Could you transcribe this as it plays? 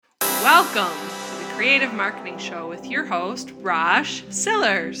Welcome to the Creative Marketing Show with your host, Raj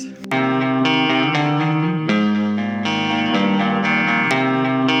Sillers.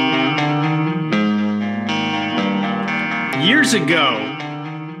 Years ago,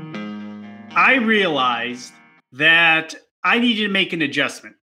 I realized that I needed to make an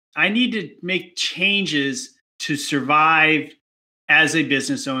adjustment. I need to make changes to survive as a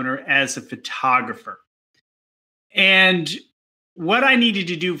business owner, as a photographer. And what I needed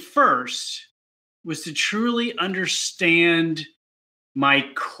to do first was to truly understand my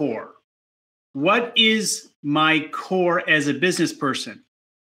core. What is my core as a business person?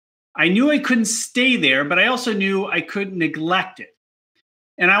 I knew I couldn't stay there, but I also knew I couldn't neglect it.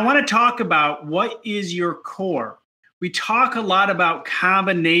 And I want to talk about what is your core. We talk a lot about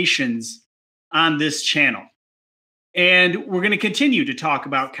combinations on this channel. And we're going to continue to talk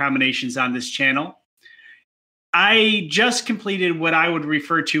about combinations on this channel. I just completed what I would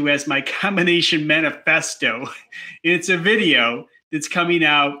refer to as my combination manifesto. It's a video that's coming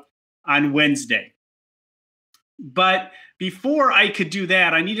out on Wednesday. But before I could do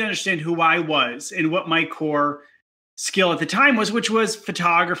that, I need to understand who I was and what my core skill at the time was, which was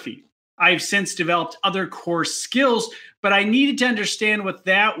photography. I've since developed other core skills, but I needed to understand what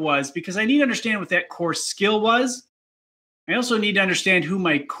that was because I need to understand what that core skill was. I also need to understand who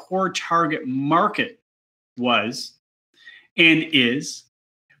my core target market was and is.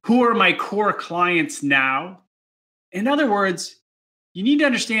 Who are my core clients now? In other words, you need to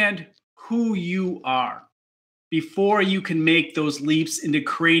understand who you are before you can make those leaps into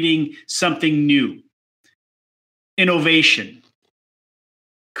creating something new. Innovation,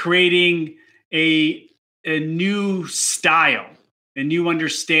 creating a new style, a new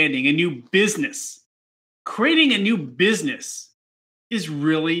understanding, a new business. Creating a new business is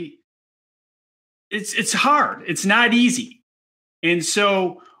really, it's hard. It's not easy. And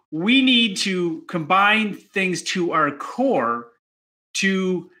so we need to combine things to our core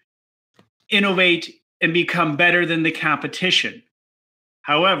to innovate and become better than the competition.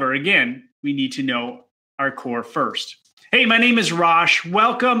 However, again, we need to know our core first. Hey, my name is Raj.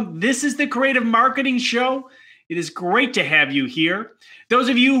 Welcome. This is the Creative Marketing Show. It is great to have you here. Those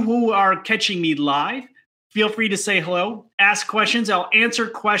of you who are catching me live, feel free to say hello, ask questions. I'll answer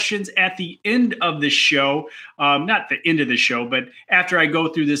questions at the end of the show. Not the end of the show, but after I go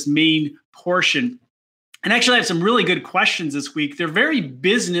through this main portion. And actually, I have some really good questions this week. They're very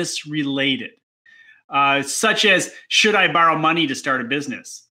business related, such as, should I borrow money to start a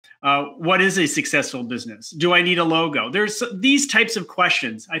business? What is a successful business? Do I need a logo? There's these types of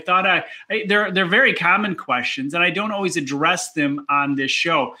questions. I thought they're very common questions, and I don't always address them on this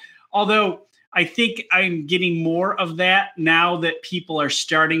show. Although I think I'm getting more of that now that people are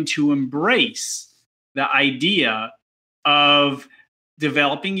starting to embrace the idea of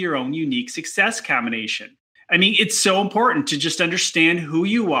developing your own unique success combination. I mean, it's so important to just understand who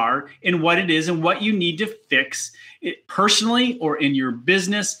you are and what it is and what you need to fix it personally or in your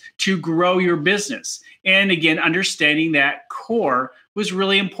business to grow your business. And again, understanding that core was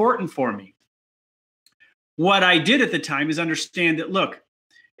really important for me. What I did at the time is understand that, look,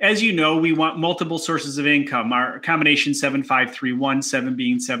 as you know, we want multiple sources of income. Our combination 7531, 7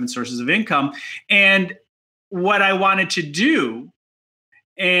 being 7 sources of income. And what I wanted to do,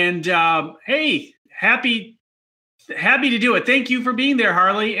 and hey, happy to do it. Thank you for being there,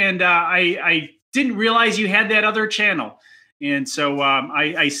 Harley. And I didn't realize you had that other channel. And so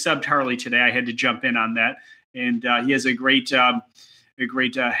I subbed Harley today. I had to jump in on that. And he has a great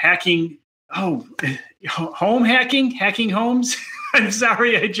hacking. Oh, home hacking homes. I'm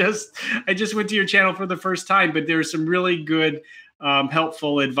sorry. I just went to your channel for the first time, but there's some really good,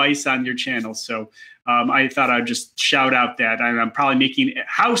 helpful advice on your channel. So I thought I'd just shout out that I'm probably making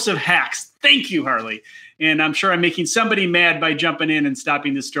House of Hacks. Thank you, Harley. And I'm sure I'm making somebody mad by jumping in and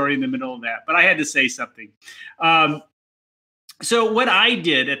stopping the story in the middle of that. But I had to say something. So what I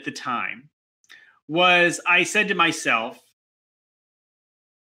did at the time was I said to myself,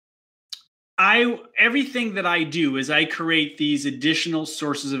 everything that I do as I create these additional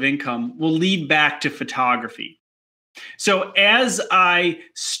sources of income will lead back to photography. So as I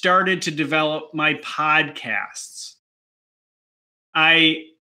started to develop my podcasts, I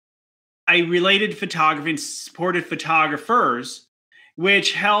related photography and supported photographers,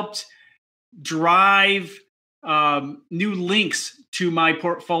 which helped drive new links to my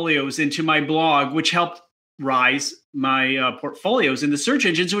portfolios and to my blog, which helped rise my portfolios in the search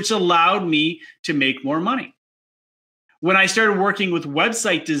engines, which allowed me to make more money. When I started working with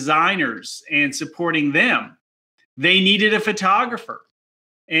website designers and supporting them, they needed a photographer.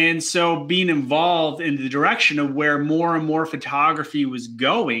 And so being involved in the direction of where more and more photography was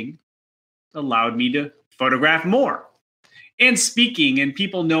going allowed me to photograph more. And speaking and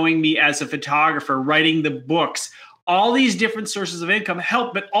people knowing me as a photographer, writing the books, all these different sources of income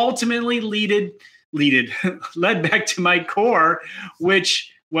helped, but ultimately led back to my core,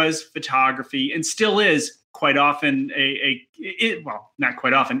 which was photography and still is quite often not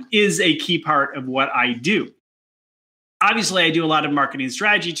quite often, is a key part of what I do. Obviously, I do a lot of marketing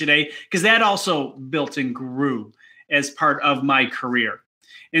strategy today because that also built and grew as part of my career.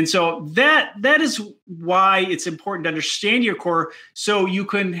 And so that is why it's important to understand your core so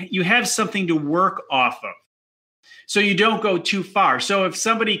you have something to work off of. So you don't go too far. So if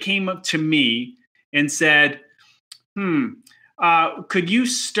somebody came up to me and said, could you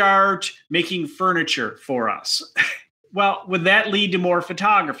start making furniture for us? Well, would that lead to more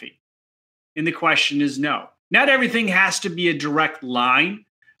photography? And the question is no. Not everything has to be a direct line,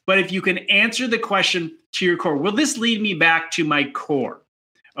 but if you can answer the question to your core, will this lead me back to my core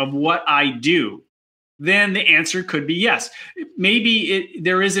of what I do? Then the answer could be yes. Maybe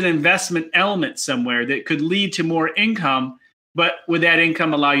there is an investment element somewhere that could lead to more income, but would that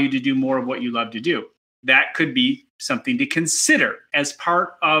income allow you to do more of what you love to do? That could be something to consider as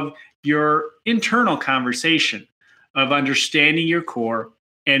part of your internal conversation of understanding your core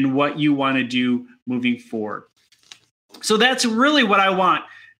and what you want to do moving forward. So that's really what I want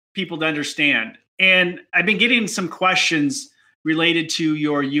people to understand. And I've been getting some questions related to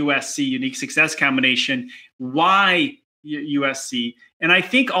your USC, Unique Success Combination. Why USC? And I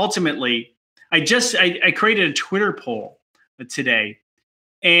think ultimately, I created a Twitter poll today.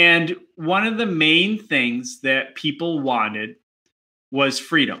 And one of the main things that people wanted was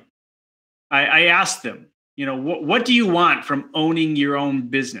freedom. I asked them, what do you want from owning your own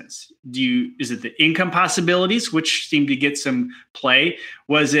business? Is it the income possibilities, which seem to get some play?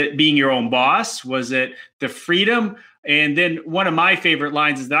 Was it being your own boss? Was it the freedom? And then one of my favorite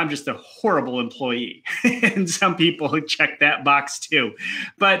lines is that I'm just a horrible employee. And some people check that box too.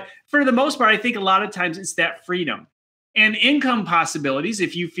 But for the most part, I think a lot of times it's that freedom. And income possibilities,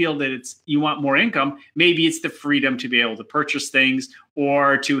 if you feel that you want more income, maybe it's the freedom to be able to purchase things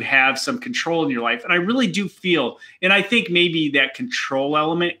or to have some control in your life. And I really do feel, and I think maybe that control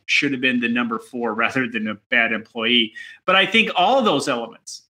element should have been the number 4 rather than a bad employee. But I think all those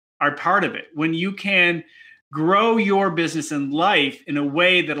elements are part of it. When you can grow your business and life in a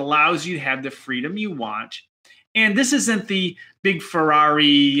way that allows you to have the freedom you want. And this isn't the big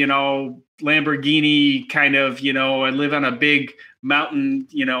Ferrari, Lamborghini kind of, I live on a big mountain,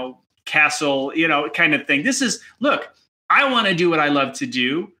 castle, kind of thing. This is, look, I want to do what I love to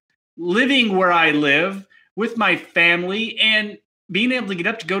do, living where I live with my family and being able to get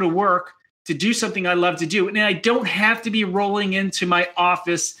up to go to work to do something I love to do. And I don't have to be rolling into my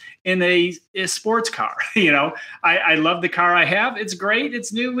office in a sports car. I love the car I have. It's great.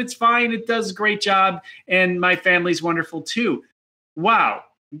 It's new. It's fine. It does a great job. And my family's wonderful too. Wow.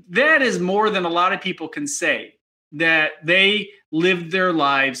 That is more than a lot of people can say, that they lived their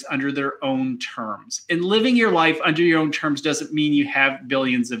lives under their own terms. And living your life under your own terms doesn't mean you have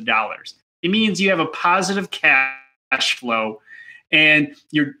billions of dollars. It means you have a positive cash flow and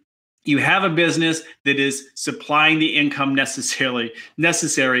you have a business that is supplying the income necessary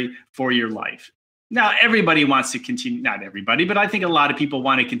for your life. Now, everybody wants to continue, not everybody, but I think a lot of people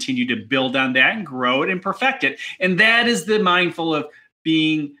want to continue to build on that and grow it and perfect it. And that is the mindful of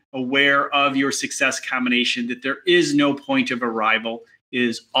being aware of your success combination, that there is no point of arrival,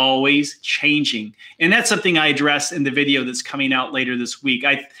 is always changing. And that's something I address in the video that's coming out later this week.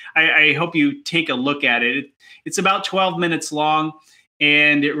 I hope you take a look at it. It's about 12 minutes long.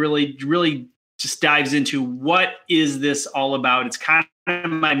 And it really, really just dives into what is this all about. It's kind of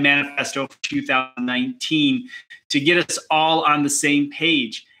my manifesto for 2019 to get us all on the same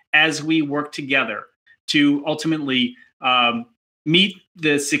page as we work together to ultimately meet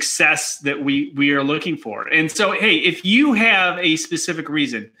the success that we are looking for. And so, hey, if you have a specific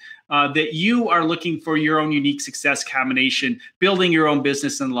reason that you are looking for your own unique success combination, building your own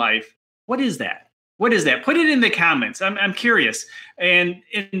business and life, what is that? What is that? Put it in the comments. I'm curious. And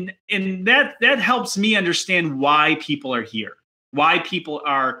that helps me understand why people are here, why people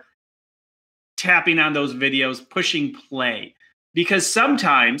are tapping on those videos, pushing play. Because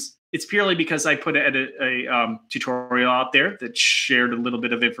sometimes it's purely because I put a tutorial out there that shared a little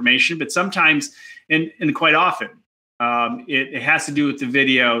bit of information, but sometimes, and quite often, it has to do with the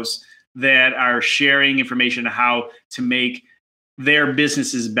videos that are sharing information on how to make their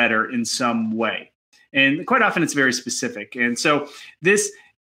businesses better in some way. And quite often it's very specific. And so this,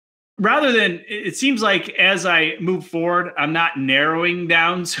 rather than, it seems like as I move forward, I'm not narrowing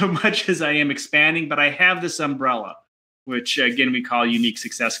down so much as I am expanding, but I have this umbrella, which again, we call unique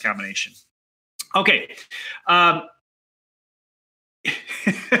success combination. Okay.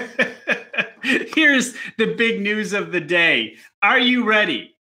 Here's the big news of the day. Are you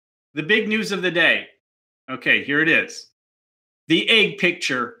ready? The big news of the day. Okay, here it is. The egg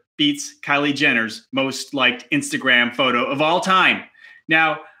picture beats Kylie Jenner's most liked Instagram photo of all time.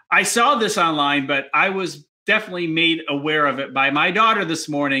 Now, I saw this online, but I was definitely made aware of it by my daughter this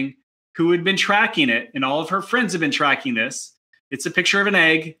morning, who had been tracking it, and all of her friends have been tracking this. It's a picture of an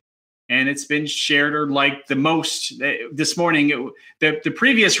egg, and it's been shared or liked the most this morning. The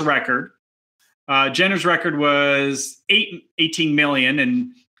previous record, Jenner's record was 18 million,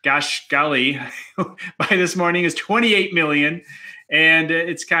 and gosh golly, by this morning is 28 million. And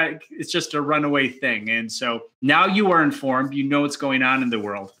it's just a runaway thing. And so now you are informed, you know what's going on in the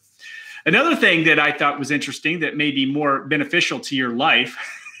world. Another thing that I thought was interesting that may be more beneficial to your life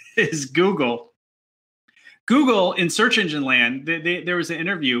is Google. Google in search engine land, there was an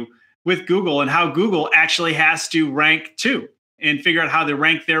interview with Google and how Google actually has to rank too and figure out how to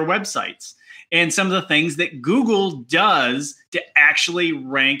rank their websites and some of the things that Google does to actually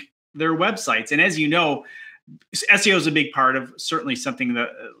rank their websites. And as you know, SEO is a big part of certainly something that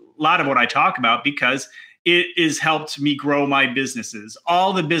a lot of what I talk about, because it has helped me grow my businesses.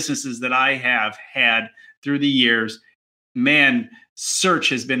 All the businesses that I have had through the years, man, search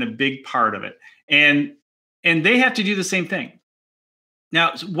has been a big part of it. And they have to do the same thing.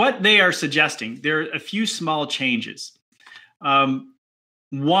 Now, what they are suggesting, there are a few small changes.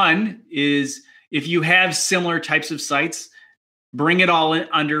 One is if you have similar types of sites, bring it all in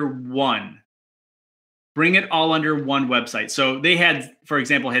under one. Bring it all under one website. So they had, for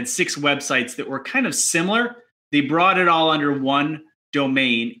example, had 6 websites that were kind of similar. They brought it all under one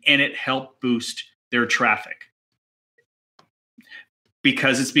domain, and it helped boost their traffic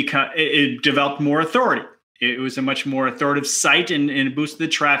because it developed more authority. It was a much more authoritative site, and it boosted the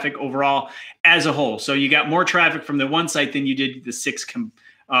traffic overall as a whole. So you got more traffic from the one site than you did the 6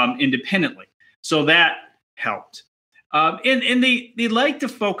 independently. So that helped. And they like to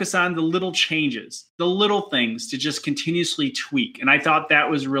focus on the little changes, the little things to just continuously tweak. And I thought that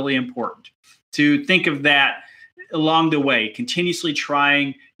was really important to think of that along the way, continuously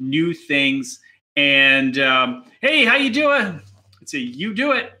trying new things. And hey, how you doing? Let's see, you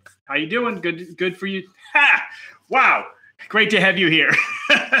do it. How you doing? Good for you. Ha! Wow, great to have you here.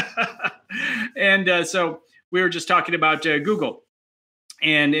 And so we were just talking about Google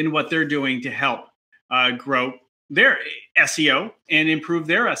and what they're doing to help grow their SEO and improve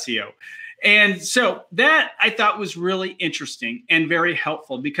their SEO. And so that I thought was really interesting and very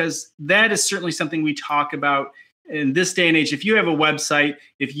helpful, because that is certainly something we talk about in this day and age. If you have a website,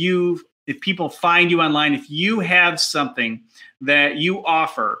 if people find you online, if you have something that you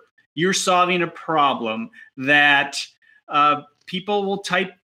offer, you're solving a problem that people will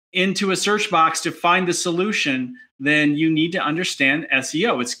type into a search box to find the solution, then you need to understand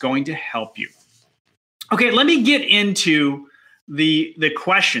SEO. It's going to help you. Okay, let me get into the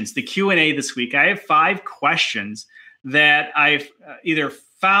questions, the Q&A this week. I have 5 questions that I've either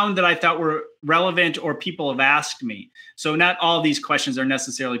found that I thought were relevant or people have asked me. So not all these questions are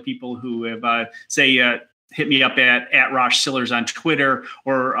necessarily people who have, hit me up at Rosh Sillers on Twitter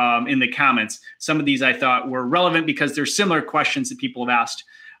or in the comments. Some of these I thought were relevant because they're similar questions that people have asked.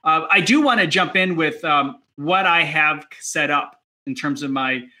 I do want to jump in with what I have set up in terms of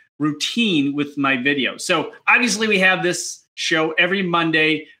my routine with my video. So obviously we have this show every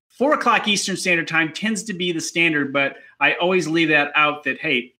Monday, 4 o'clock Eastern Standard Time tends to be the standard, but I always leave that out that,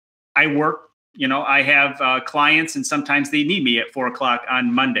 hey, I work, I have clients, and sometimes they need me at 4 o'clock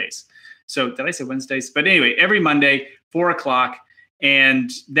on Mondays. So did I say Wednesdays? But anyway, every Monday, 4 o'clock,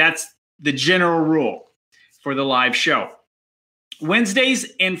 and that's the general rule for the live show.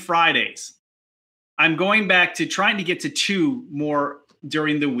 Wednesdays and Fridays, I'm going back to trying to get to 2 more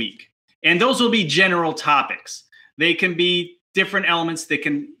during the week. And those will be general topics. They can be different elements that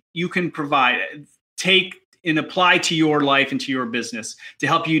you can provide, take and apply to your life and to your business to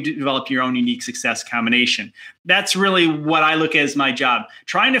help you develop your own unique success combination. That's really what I look at as my job,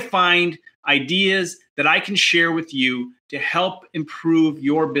 trying to find ideas that I can share with you to help improve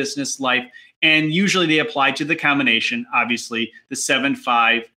your business life. And usually they apply to the combination, obviously, the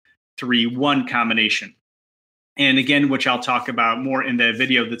 7-5-3-1 combination. And again, which I'll talk about more in the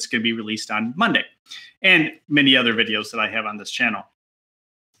video that's going to be released on Monday, and many other videos that I have on this channel.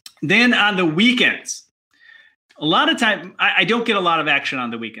 Then on the weekends, a lot of time, I don't get a lot of action on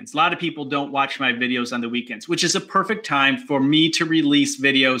the weekends. A lot of people don't watch my videos on the weekends, which is a perfect time for me to release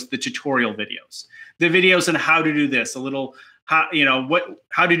videos, the tutorial videos, the videos on how to do this,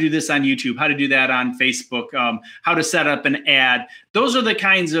 how to do this on YouTube, how to do that on Facebook, how to set up an ad. Those are the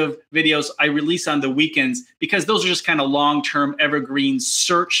kinds of videos I release on the weekends because those are just kind of long-term evergreen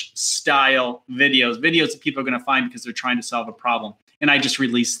search style videos that people are going to find because they're trying to solve a problem. And I just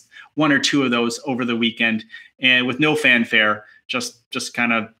release one or two of those over the weekend and with no fanfare, just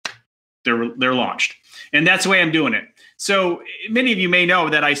kind of they're launched. And that's the way I'm doing it. So many of you may know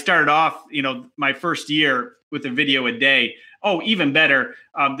that I started off, my first year with a video a day. Oh, even better.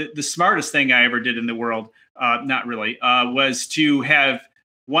 The smartest thing I ever did in the world, not really, was to have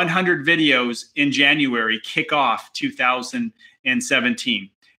 100 videos in January kick off 2017.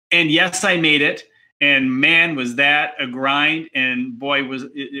 And yes, I made it. And man, was that a grind. And boy,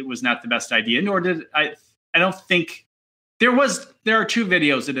 it was not the best idea. Nor did I don't think there are 2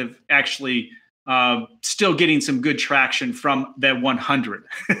 videos that have actually still getting some good traction from that 100.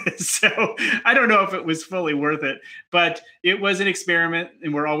 So I don't know if it was fully worth it, but it was an experiment,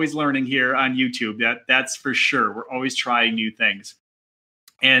 and we're always learning here on YouTube. That's for sure. We're always trying new things.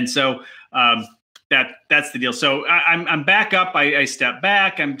 And so that's the deal. So I'm back up. I step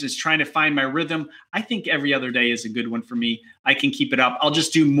back. I'm just trying to find my rhythm. I think every other day is a good one for me. I can keep it up. I'll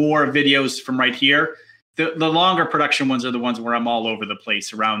just do more videos from right here. The longer production ones are the ones where I'm all over the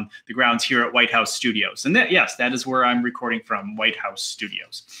place around the grounds here at White House Studios. And that is where I'm recording from, White House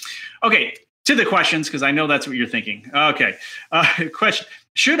Studios. Okay, to the questions, because I know that's what you're thinking. Okay, question.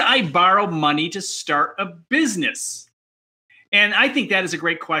 Should I borrow money to start a business? And I think that is a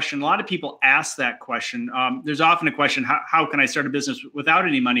great question. A lot of people ask that question. There's often a question, how can I start a business without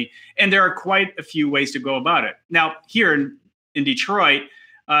any money? And there are quite a few ways to go about it. Now, here in Detroit,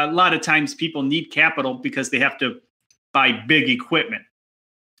 a lot of times people need capital because they have to buy big equipment.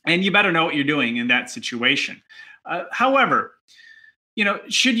 And you better know what you're doing in that situation. However,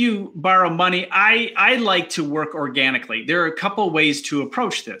 should you borrow money? I like to work organically. There are a couple ways to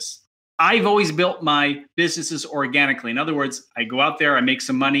approach this. I've always built my businesses organically. In other words, I go out there, I make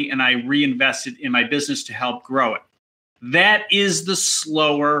some money, and I reinvest it in my business to help grow it. That is the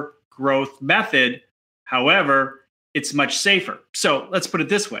slower growth method. However, it's much safer. So let's put it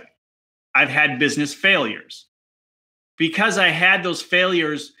this way. I've had business failures. Because I had those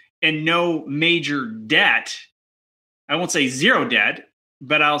failures and no major debt, I won't say zero debt,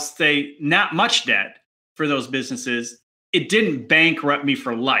 but I'll say not much debt for those businesses. It didn't bankrupt me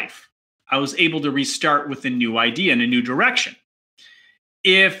for life. I was able to restart with a new idea and a new direction.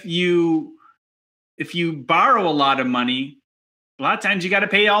 If you borrow a lot of money, a lot of times you got to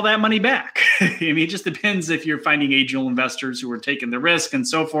pay all that money back. I mean, it just depends if you're finding angel investors who are taking the risk and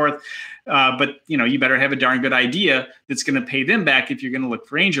so forth. But you better have a darn good idea that's going to pay them back if you're going to look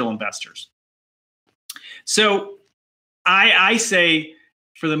for angel investors. So I say,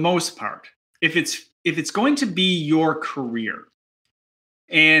 for the most part, if it's going to be your career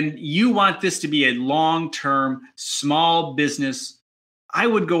and you want this to be a long-term small business, I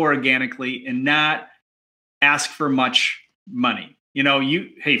would go organically and not ask for much money.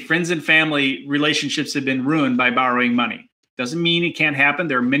 Friends and family relationships have been ruined by borrowing money. Doesn't mean it can't happen.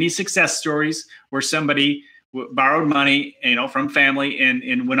 There are many success stories where somebody borrowed money, from family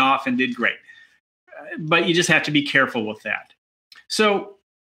and went off and did great. But you just have to be careful with that. So,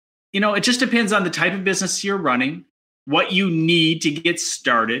 it just depends on the type of business you're running, what you need to get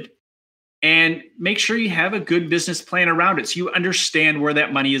started, and make sure you have a good business plan around it so you understand where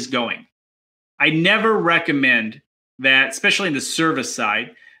that money is going. I never recommend that, especially in the service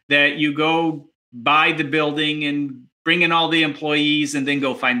side, that you go buy the building and bring in all the employees and then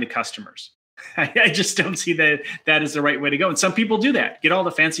go find the customers. I just don't see that is the right way to go. And some people do that, get all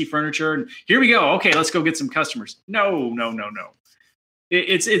the fancy furniture and here we go. Okay, let's go get some customers. No.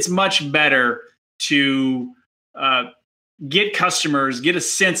 It's much better to get customers, get a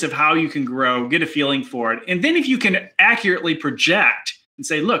sense of how you can grow, get a feeling for it. And then if you can accurately project and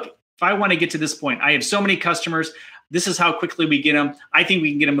say, look, if I want to get to this point, I have so many customers, this is how quickly we get them. I think we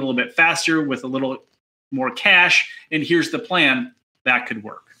can get them a little bit faster with a little more cash. And here's the plan. That could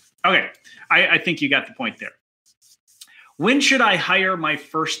work. Okay. I think you got the point there. When should I hire my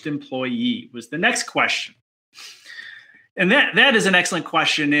first employee was the next question. And that is an excellent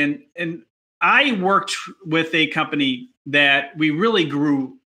question. And I worked with a company that we really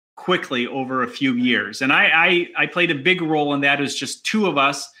grew quickly over a few years. And I played a big role in that. It was just 2 of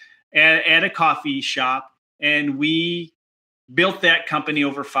us at a coffee shop. And we built that company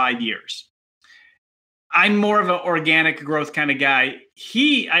over 5 years. I'm more of an organic growth kind of guy.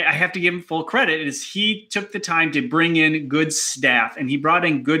 I have to give him full credit, is he took the time to bring in good staff and he brought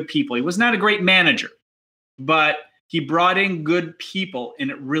in good people. He was not a great manager, but he brought in good people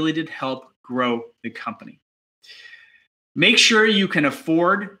and it really did help grow the company. Make sure you can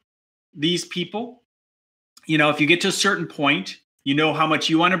afford these people. If you get to a certain point, you know how much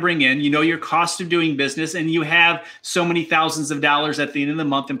you want to bring in, you know your cost of doing business, and you have so many thousands of dollars at the end of the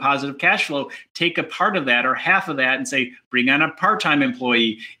month in positive cash flow. Take a part of that or half of that and say, bring on a part-time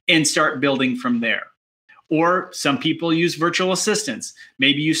employee and start building from there. Or some people use virtual assistants.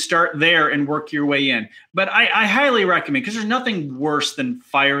 Maybe you start there and work your way in. But I highly recommend, because there's nothing worse than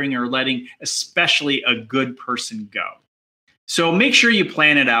firing or letting especially a good person go. So make sure you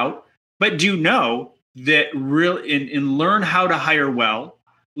plan it out, but do know that and learn how to hire well,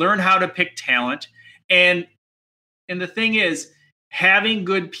 learn how to pick talent. And the thing is, having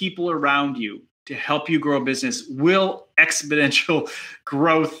good people around you to help you grow a business will exponential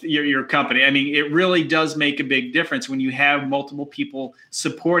growth your company. I mean, it really does make a big difference when you have multiple people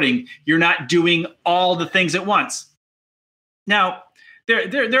supporting. You're not doing all the things at once. Now,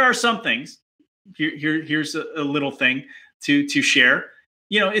 there are some things. Here's a little thing to share.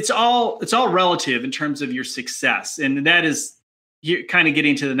 It's all relative in terms of your success, and that is you're kind of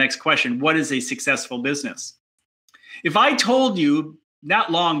getting to the next question: what is a successful business? If I told you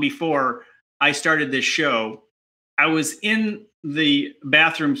not long before I started this show, I was in the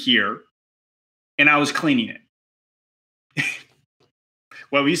bathroom here and I was cleaning it.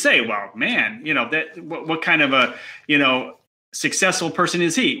 What would you say? Well, man, what kind of a, successful person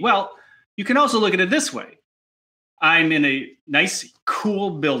is he? Well, you can also look at it this way. I'm in a nice,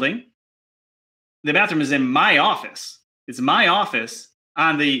 cool building. The bathroom is in my office. It's my office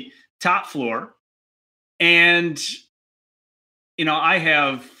on the top floor. And, I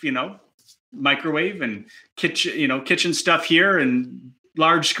have, microwave and kitchen stuff here and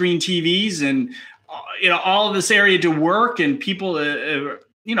large screen TVs and, all of this area to work, and people,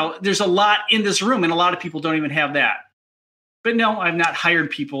 there's a lot in this room, and a lot of people don't even have that. But no, I've not hired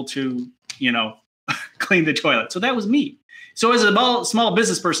people to, clean the toilet. So that was me. So as a small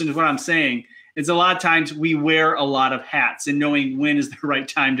business person, is what I'm saying, is a lot of times we wear a lot of hats, and knowing when is the right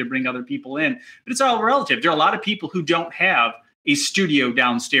time to bring other people in. But it's all relative. There are a lot of people who don't have a studio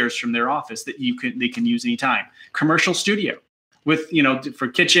downstairs from their office that they can use anytime. Commercial studio with, for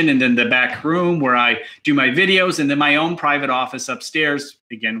kitchen, and then the back room where I do my videos, and then my own private office upstairs,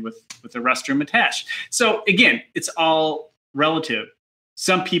 again, with a restroom attached. So again, it's all relative.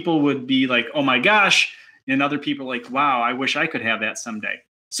 Some people would be like, oh my gosh. And other people are like, wow, I wish I could have that someday.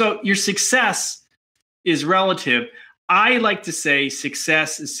 So your success is relative. I like to say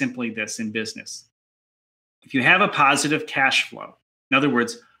success is simply this in business. If you have a positive cash flow, in other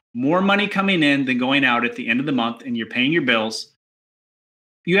words, more money coming in than going out at the end of the month, and you're paying your bills,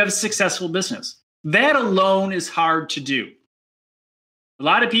 you have a successful business. That alone is hard to do. A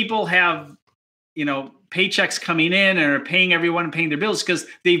lot of people have, paychecks coming in and are paying everyone and paying their bills because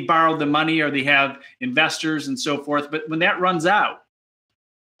they've borrowed the money or they have investors and so forth. But when that runs out,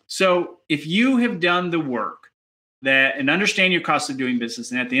 so if you have done the work and understand your cost of doing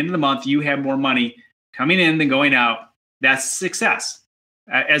business, and at the end of the month, you have more money coming in than going out, that's success.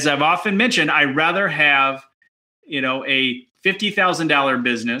 As I've often mentioned, I'd rather have, a $50,000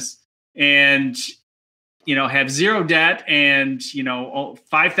 business and, have zero debt and,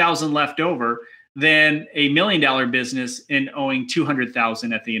 $5,000 left over than $1 million business and owing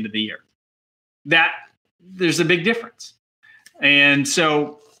 $200,000 at the end of the year. There's a big difference. And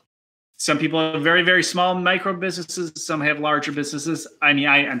so some people have very, very small micro businesses. Some have larger businesses. I mean,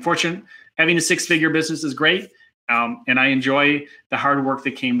 I'm fortunate. Having a 6-figure business is great. And I enjoy the hard work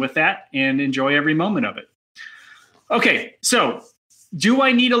that came with that and enjoy every moment of it. Okay, so do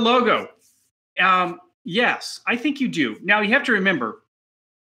I need a logo? Yes, I think you do. Now, you have to remember,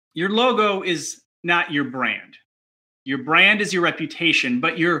 your logo is not your brand. Your brand is your reputation,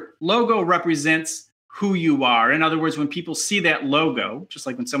 but your logo represents who you are. In other words, when people see that logo, just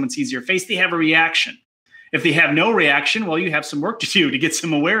like when someone sees your face, they have a reaction. If they have no reaction, well, you have some work to do to get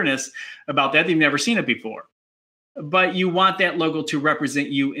some awareness about that. They've never seen it before. But you want that logo to represent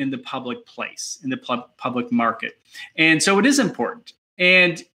you in the public place, in the public market. And so it is important.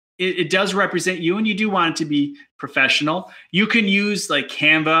 And it does represent you, and you do want it to be professional. You can use like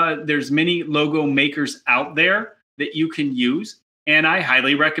Canva. There's many logo makers out there that you can use. And I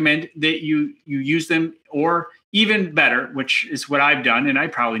highly recommend that you use them, or even better, which is what I've done. And I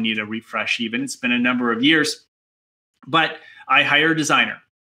probably need a refresh even. It's been a number of years, but I hire a designer.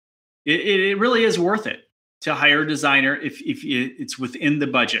 It really is worth it to hire a designer if it's within the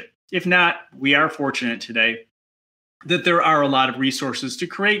budget. If not, we are fortunate today that there are a lot of resources to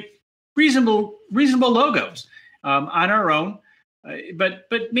create reasonable logos on our own, but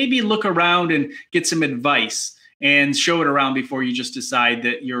maybe look around and get some advice and show it around before you just decide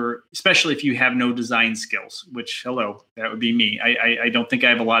that especially if you have no design skills, which, hello, that would be me. I don't think I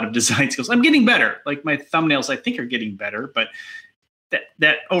have a lot of design skills. I'm getting better. Like my thumbnails, I think, are getting better, but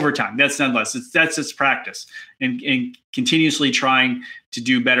that over time, that's nonetheless, that's just practice and continuously trying to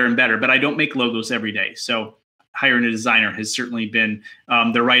do better and better. But I don't make logos every day. So hiring a designer has certainly been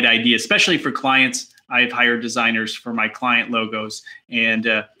the right idea, especially for clients. I've hired designers for my client logos, and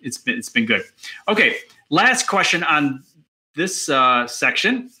it's been good. Okay, last question on this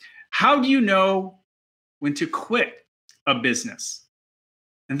section. How do you know when to quit a business?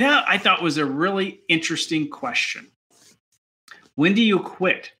 And that I thought was a really interesting question. When do you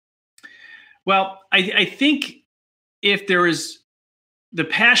quit? Well, I think if there is, the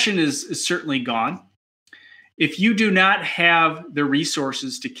passion is certainly gone. If you do not have the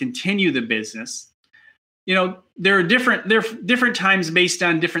resources to continue the business, there are different times based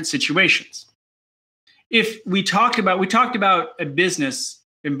on different situations. If we talked about a business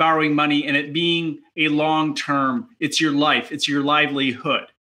and borrowing money and it being a long-term, it's your life, it's your livelihood.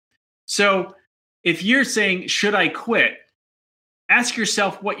 So if you're saying, should I quit? Ask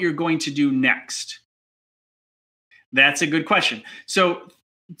yourself what you're going to do next. That's a good question. So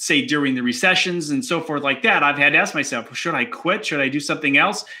say during the recessions and so forth like that, I've had to ask myself, well, should I quit? Should I do something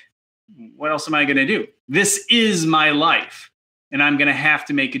else? What else am I going to do? This is my life, and I'm going to have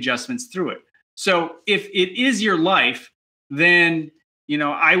to make adjustments through it. So if it is your life, then,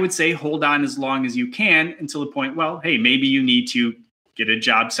 I would say hold on as long as you can until the point, well, hey, maybe you need to get a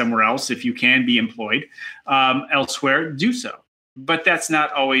job somewhere else. If you can be employed elsewhere, do so. But that's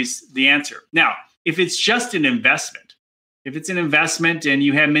not always the answer. Now, if it's just an investment, and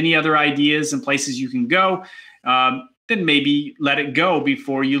you have many other ideas and places you can go, then maybe let it go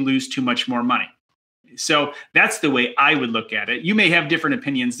before you lose too much more money. So that's the way I would look at it. You may have different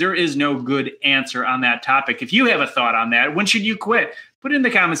opinions. There is no good answer on that topic. If you have a thought on that, when should you quit? Put it in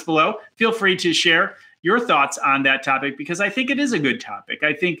the comments below. Feel free to share your thoughts on that topic, because I think it is a good topic.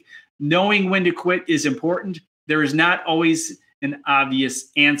 I think knowing when to quit is important. There is not always an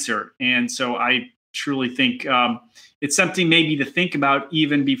obvious answer. And so I truly think it's something maybe to think about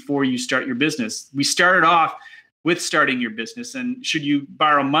even before you start your business. We started off with starting your business, and should you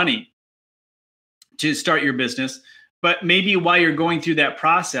borrow money to start your business? But maybe while you're going through that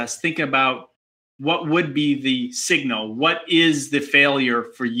process, think about what would be the signal? What is the failure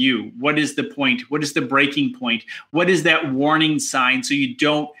for you? What is the point? What is the breaking point? What is that warning sign so you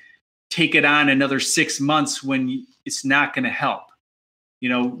don't take it on another 6 months when it's not going to help?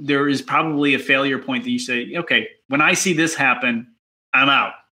 There is probably a failure point that you say, okay, when I see this happen, I'm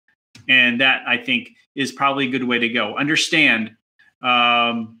out. And that, I think, is probably a good way to go. Understand.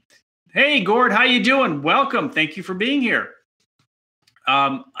 Hey, Gord, how you doing? Welcome. Thank you for being here.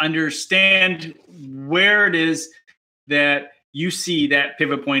 Understand where it is that you see that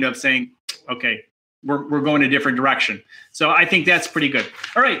pivot point of saying, okay, we're going a different direction. So I think that's pretty good.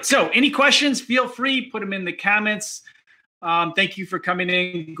 All right. So any questions, feel free, put them in the comments. Thank you for coming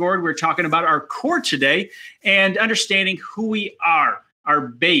in, Gord. We're talking about our core today and understanding who we are, our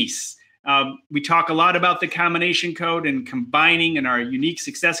base. We talk a lot about the combination code and combining and our unique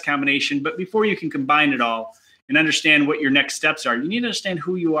success combination. But before you can combine it all and understand what your next steps are, you need to understand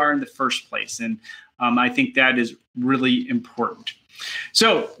who you are in the first place. And I think that is really important.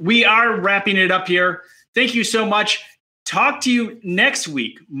 So we are wrapping it up here. Thank you so much. Talk to you next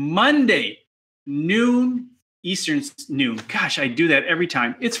week, Monday, noon. Eastern noon. Gosh, I do that every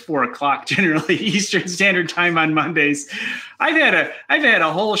time. It's 4:00 generally Eastern Standard Time on Mondays. I've had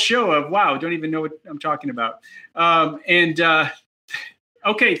a whole show of wow. Don't even know what I'm talking about.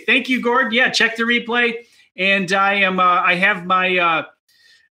 Okay, thank you, Gord. Yeah, check the replay. And I have my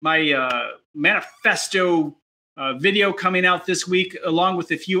manifesto video coming out this week, along with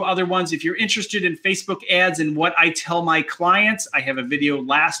a few other ones. If you're interested in Facebook ads and what I tell my clients, I have a video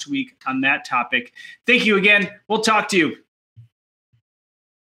last week on that topic. Thank you again. We'll talk to you.